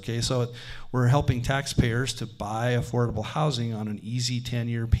 years, okay? So we're helping taxpayers to buy affordable housing on an easy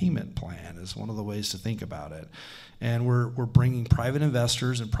 10-year payment plan is one of the ways to think about it. And we're bringing private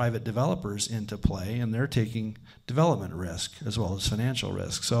investors and private developers into play, and they're taking development risk as well as financial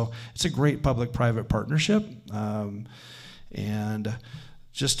risk. So it's a great public-private partnership. And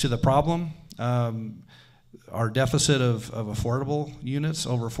just to the problem, our deficit of affordable units,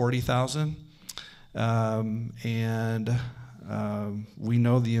 over 40,000. We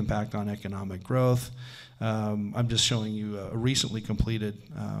know the impact on economic growth. I'm just showing you a recently completed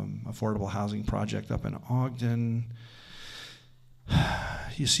affordable housing project up in Ogden.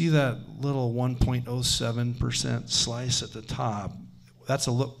 You see that little 1.07% slice at the top. That's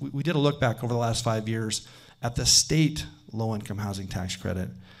a look. We did a look back over the last 5 years at the state low-income housing tax credit.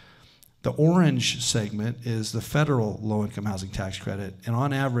 The orange segment is the federal low-income housing tax credit, and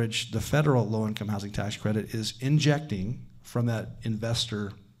on average, the federal low-income housing tax credit is injecting from that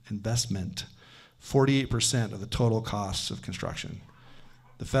investor investment 48% of the total costs of construction.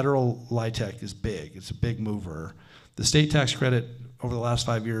 The federal LIHTC is big. It's a big mover. The state tax credit over the last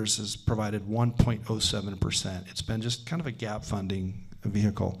 5 years has provided 1.07%. It's been just kind of a gap funding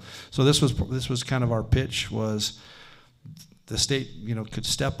vehicle. So this was kind of our pitch was the state, could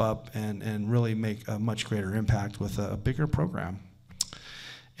step up and really make a much greater impact with a bigger program.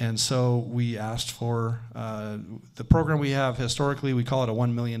 And so we asked for the program we have historically, we call it a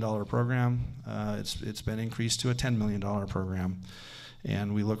 $1 million program. It's been increased to a $10 million program.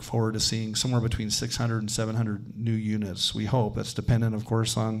 And we look forward to seeing somewhere between 600 and 700 new units, we hope. That's dependent, of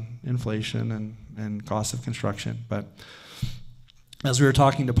course, on inflation and cost of construction. But as we were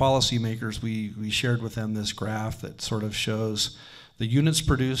talking to policymakers, we shared with them this graph that sort of shows the units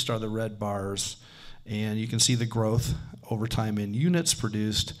produced are the red bars, and you can see the growth over time in units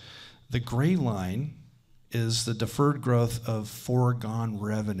produced. The gray line is the deferred growth of foregone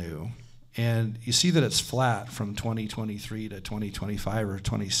revenue. And you see that it's flat from 2023 to 2025 or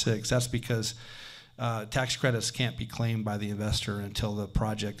 26. That's because tax credits can't be claimed by the investor until the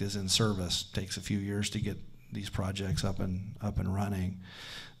project is in service. It takes a few years to get these projects up and running.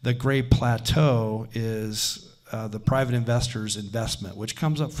 The gray plateau is the private investor's investment, which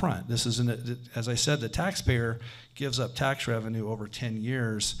comes up front. This is, as I said, the taxpayer gives up tax revenue over 10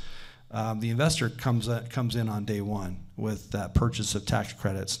 years. The investor comes in on day one with that purchase of tax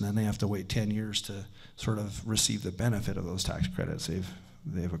credits, and then they have to wait 10 years to sort of receive the benefit of those tax credits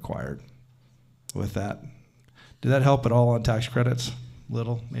they've acquired. With that, did that help at all on tax credits?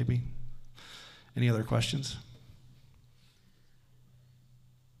 Little, maybe? Any other questions?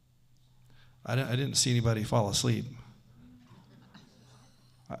 I didn't see anybody fall asleep.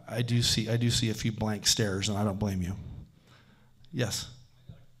 I do see a few blank stares, and I don't blame you. Yes.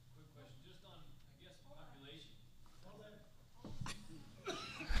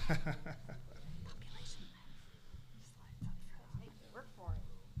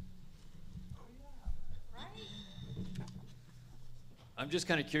 I'm just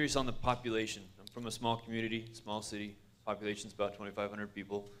kind of curious on the population. I'm from a small community, small city. Population's about 2,500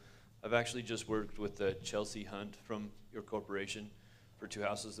 people. I've actually just worked with Chelsea Hunt from your corporation for 2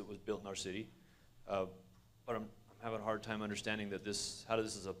 houses that was built in our city. But I'm having a hard time understanding that how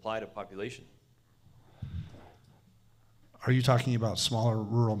does this apply to population? Are you talking about smaller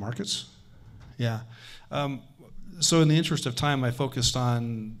rural markets? Yeah. So in the interest of time, I focused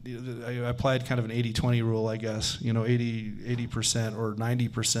on, I applied kind of an 80-20 rule, I guess. 80% or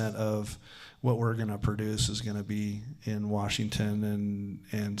 90% of what we're going to produce is going to be in Washington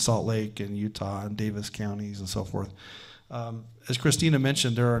and Salt Lake and Utah and Davis counties and so forth. As Christina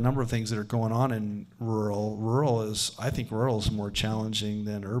mentioned, there are a number of things that are going on in rural. I think rural is more challenging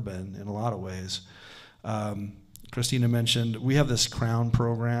than urban in a lot of ways. Christina mentioned we have this Crown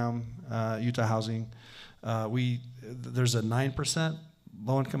program, Utah Housing. There's a 9%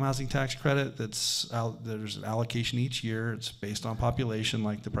 low-income housing tax credit there's an allocation each year. It's based on population,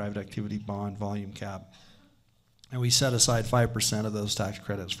 like the private activity bond volume cap. And we set aside 5% of those tax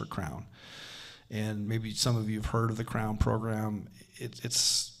credits for Crown. And maybe some of you have heard of the Crown program. It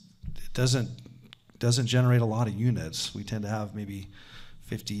doesn't generate a lot of units. We tend to have maybe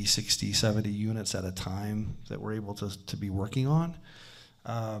 50, 60, 70 units at a time that we're able to be working on.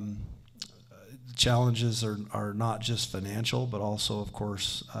 Challenges are not just financial, but also, of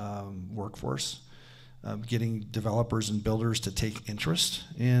course, workforce. Getting developers and builders to take interest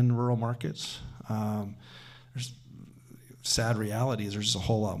in rural markets. There's sad reality is there's just a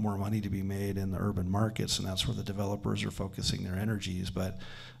whole lot more money to be made in the urban markets, and that's where the developers are focusing their energies. But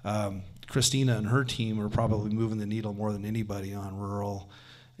Christina and her team are probably moving the needle more than anybody on rural.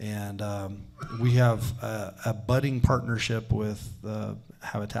 And we have a budding partnership with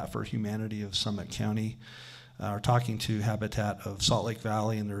Habitat for Humanity of Summit County. We're talking to Habitat of Salt Lake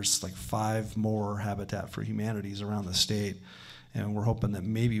Valley, and there's like 5 more Habitat for Humanities around the state. And we're hoping that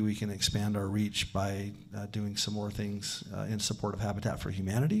maybe we can expand our reach by doing some more things in support of Habitat for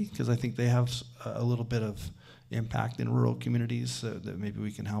Humanity, because I think they have a little bit of impact in rural communities that maybe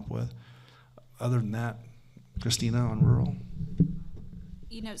we can help with. Other than that, Christina on rural?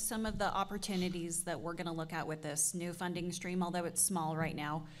 Some of the opportunities that we're going to look at with this new funding stream, although it's small right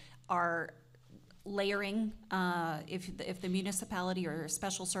now, are layering. If the municipality or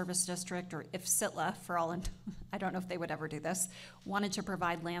special service district, or if SITLA, I don't know if they would ever do this, wanted to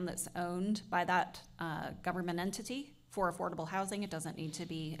provide land that's owned by that government entity for affordable housing, it doesn't need to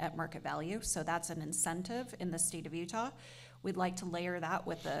be at market value. So that's an incentive in the state of Utah. We'd like to layer that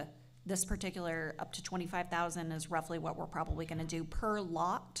with this particular up to $25,000 is roughly what we're probably going to do per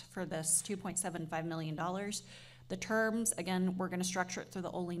lot for this $2.75 million. The terms, again, we're going to structure it through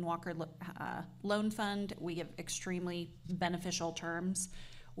the Olene Walker Loan Fund. We give extremely beneficial terms.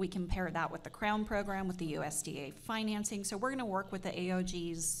 We compare that with the Crown program, with the USDA financing. So we're going to work with the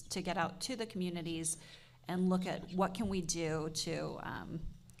AOGs to get out to the communities and look at what can we do to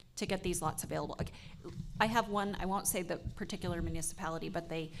get these lots available. I have one, I won't say the particular municipality, but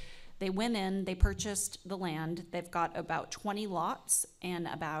they went in, they purchased the land. They've got about 20 lots, and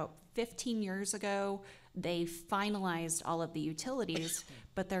about 15 years ago, they finalized all of the utilities,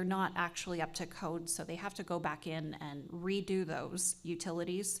 but they're not actually up to code, so they have to go back in and redo those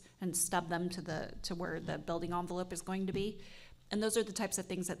utilities and stub them to where the building envelope is going to be. And those are the types of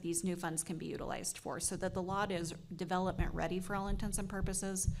things that these new funds can be utilized for, so that the lot is development ready for all intents and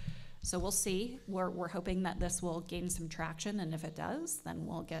purposes. So we'll see. We're hoping that this will gain some traction, and if it does, then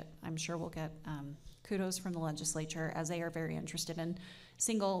I'm sure we'll get kudos from the legislature, as they are very interested in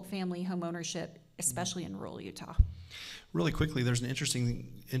single-family home ownership, especially in rural Utah. Really quickly, there's an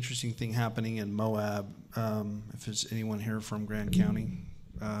interesting thing happening in Moab. If there's anyone here from Grand County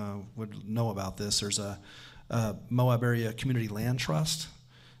would know about this, there's a Moab Area Community Land Trust.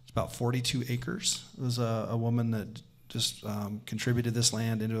 It's about 42 acres. It was a woman that just contributed this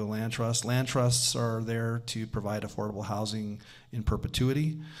land into a land trust. Land trusts are there to provide affordable housing in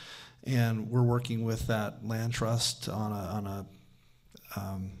perpetuity, and we're working with that land trust on a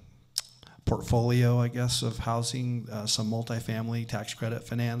portfolio, I guess, of housing, some multifamily tax credit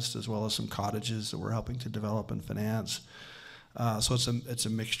financed, as well as some cottages that we're helping to develop and finance. So it's a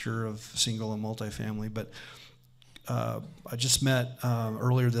mixture of single and multifamily. But I just met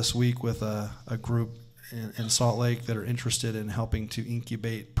earlier this week with a group in Salt Lake that are interested in helping to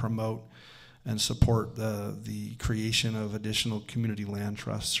incubate, promote and support the creation of additional community land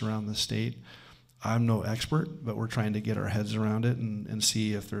trusts around the state. I'm no expert, but we're trying to get our heads around it and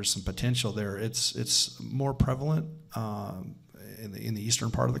see if there's some potential there. It's more prevalent in the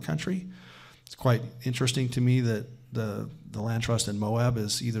eastern part of the country. It's quite interesting to me that the land trust in Moab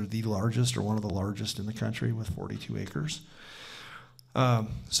is either the largest or one of the largest in the country with 42 acres.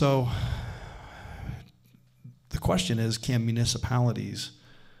 So the question is, can municipalities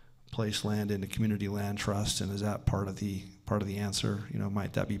place land into community land trusts, and is that part of the answer? You know,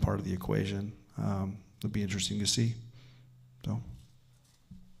 might that be part of the equation? It'd be interesting to see. So,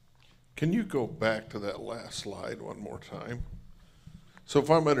 can you go back to that last slide one more time? So if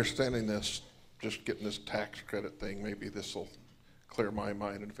I'm understanding this, just getting this tax credit thing, maybe this will clear my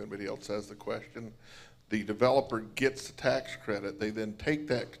mind, and if anybody else has the question. The developer gets the tax credit, they then take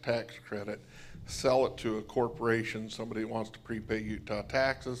that tax credit, sell it to a corporation, somebody wants to prepay Utah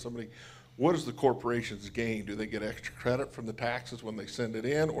taxes, what does the corporations gain? Do they get extra credit from the taxes when they send it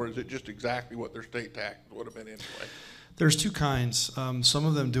in, or is it just exactly what their state tax would have been anyway? There's two kinds. Some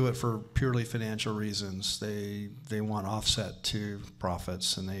of them do it for purely financial reasons. They want offset to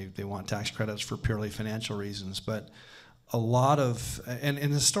profits, and they want tax credits for purely financial reasons. But a lot of, and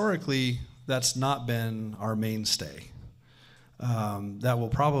historically, that's not been our mainstay. That will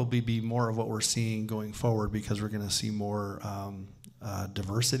probably be more of what we're seeing going forward, because we're going to see more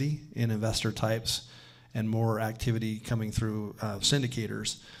diversity in investor types and more activity coming through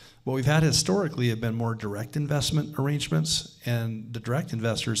syndicators. What we've had historically have been more direct investment arrangements, and the direct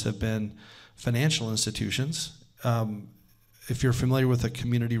investors have been financial institutions. If you're familiar with the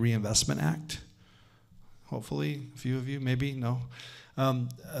Community Reinvestment Act, hopefully a few of you, maybe, no.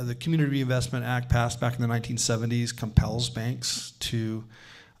 The Community Reinvestment Act passed back in the 1970s compels banks to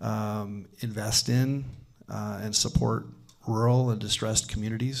invest in and support rural and distressed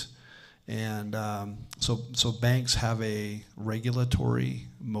communities. And so banks have a regulatory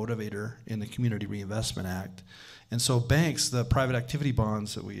motivator in the Community Reinvestment Act. And so banks, the private activity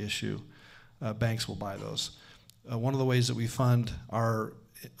bonds that we issue, banks will buy those. One of the ways that we fund our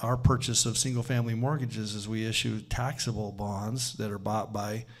purchase of single-family mortgages is we issue taxable bonds that are bought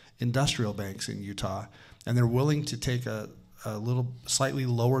by industrial banks in Utah, and they're willing to take a little slightly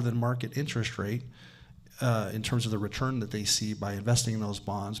lower than market interest rate in terms of the return that they see by investing in those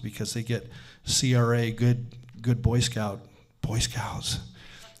bonds, because they get CRA good Boy Scouts.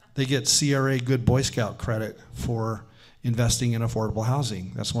 They get CRA good Boy Scout credit for investing in affordable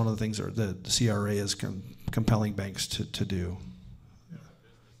housing. That's one of the things that the CRA is compelling banks to do.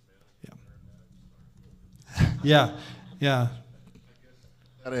 Yeah.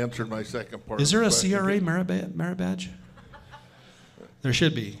 That answered my second part. Is there a of the question. CRA merit badge? There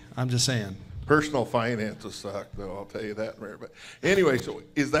should be. I'm just saying. Personal finances suck, though, I'll tell you that. But anyway, so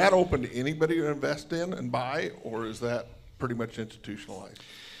is that open to anybody to invest in and buy, or is that pretty much institutionalized?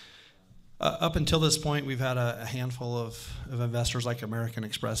 Up until this point, we've had a handful of investors like American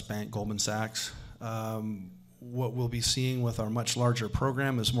Express Bank, Goldman Sachs. What we'll be seeing with our much larger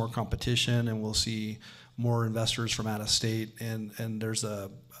program is more competition, and we'll see more investors from out of state. And there's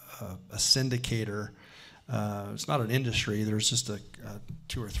a syndicator. It's not an industry. There's just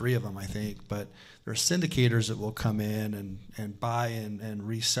two or three of them, I think. But there are syndicators that will come in and buy and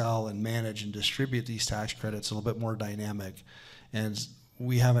resell and manage and distribute these tax credits a little bit more dynamic. And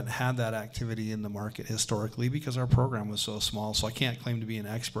we haven't had that activity in the market historically because our program was so small. So I can't claim to be an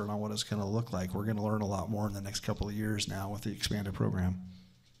expert on what it's going to look like. We're going to learn a lot more in the next couple of years now with the expanded program.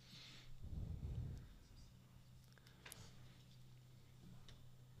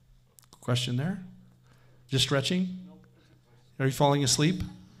 Question there? Just stretching? Nope, that's a question. Are you falling asleep?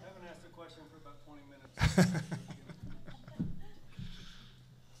 I haven't asked a question for about 20 minutes.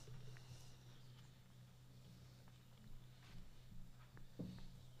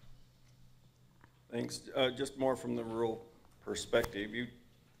 Thanks. Just more from the rural perspective.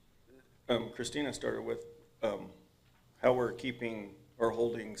 Christina started with how we're keeping or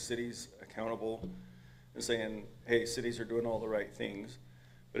holding cities accountable and saying, hey, cities are doing all the right things.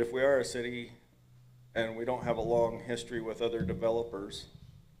 But if we are a city and we don't have a long history with other developers,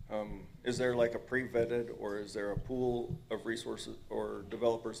 is there like a pre-vetted, or is there a pool of resources or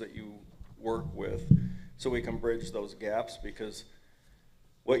developers that you work with so we can bridge those gaps? Because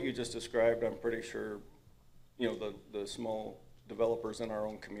what you just described, I'm pretty sure, the small developers in our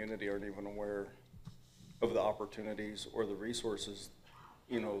own community aren't even aware of the opportunities or the resources,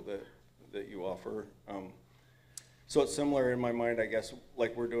 that you offer. So it's similar in my mind, I guess,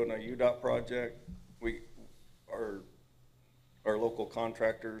 like we're doing a UDOT project. Our local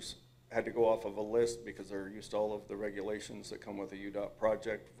contractors had to go off of a list because they're used to all of the regulations that come with a UDOT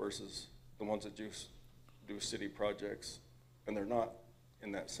project versus the ones that do city projects, and they're not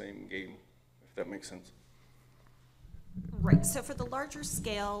in that same game, if that makes sense. Right, so for the larger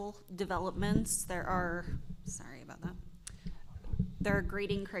scale developments, there are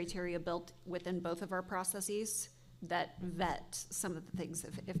grading criteria built within both of our processes that vet some of the things.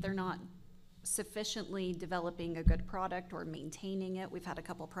 If they're not sufficiently developing a good product or maintaining it, we've had a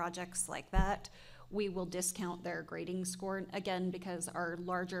couple projects like that, we will discount their grading score. Again, because our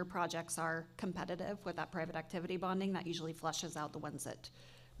larger projects are competitive with that private activity bonding, that usually flushes out the ones that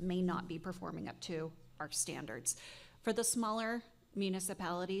may not be performing up to our standards. For the smaller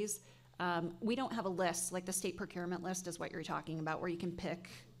municipalities, we don't have a list, like the state procurement list is what you're talking about, where you can pick.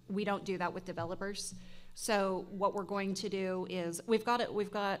 We don't do that with developers. So what we're going to do is, we've got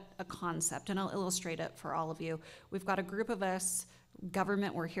a concept, and I'll illustrate it for all of you. We've got a group of us,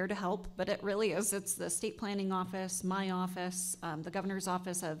 government, we're here to help, but it really is, it's the state planning office, my office, the governor's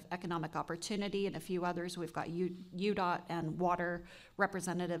office of economic opportunity, and a few others. We've got UDOT and water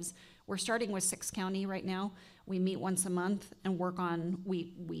representatives. We're starting with 6 county right now. We meet once a month and work on,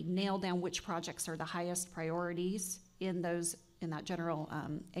 we nail down which projects are the highest priorities in that general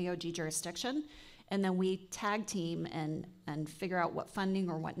AOG jurisdiction. And then we tag team and figure out what funding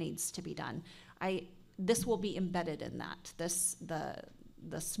or what needs to be done. This will be embedded in that,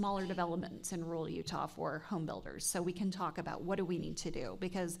 the smaller developments in rural Utah for home builders. So we can talk about what do we need to do,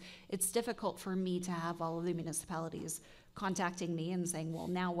 because it's difficult for me to have all of the municipalities contacting me and saying, well,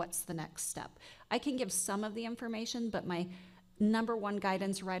 now what's the next step? I can give some of the information, but my number one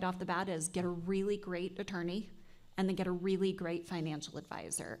guidance right off the bat is get a really great attorney and then get a really great financial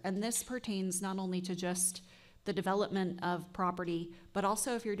advisor. And this pertains not only to just the development of property, but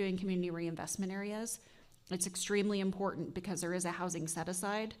also if you're doing community reinvestment areas, it's extremely important, because there is a housing set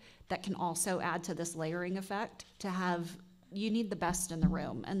aside that can also add to this layering effect. You need the best in the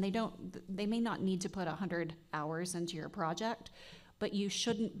room, and they may not need to put 100 hours into your project, but you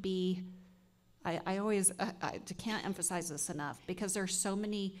shouldn't be, I can't emphasize this enough, because there's so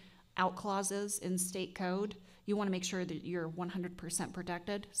many out clauses in state code. You want to make sure that you're 100%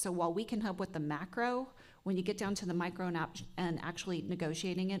 protected. So while we can help with the macro, when you get down to the micro and actually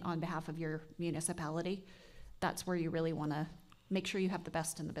negotiating it on behalf of your municipality, that's where you really want to make sure you have the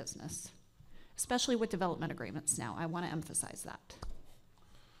best in the business, especially with development agreements now. I want to emphasize that.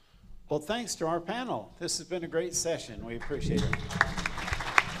 Well, thanks to our panel. This has been a great session. We appreciate it.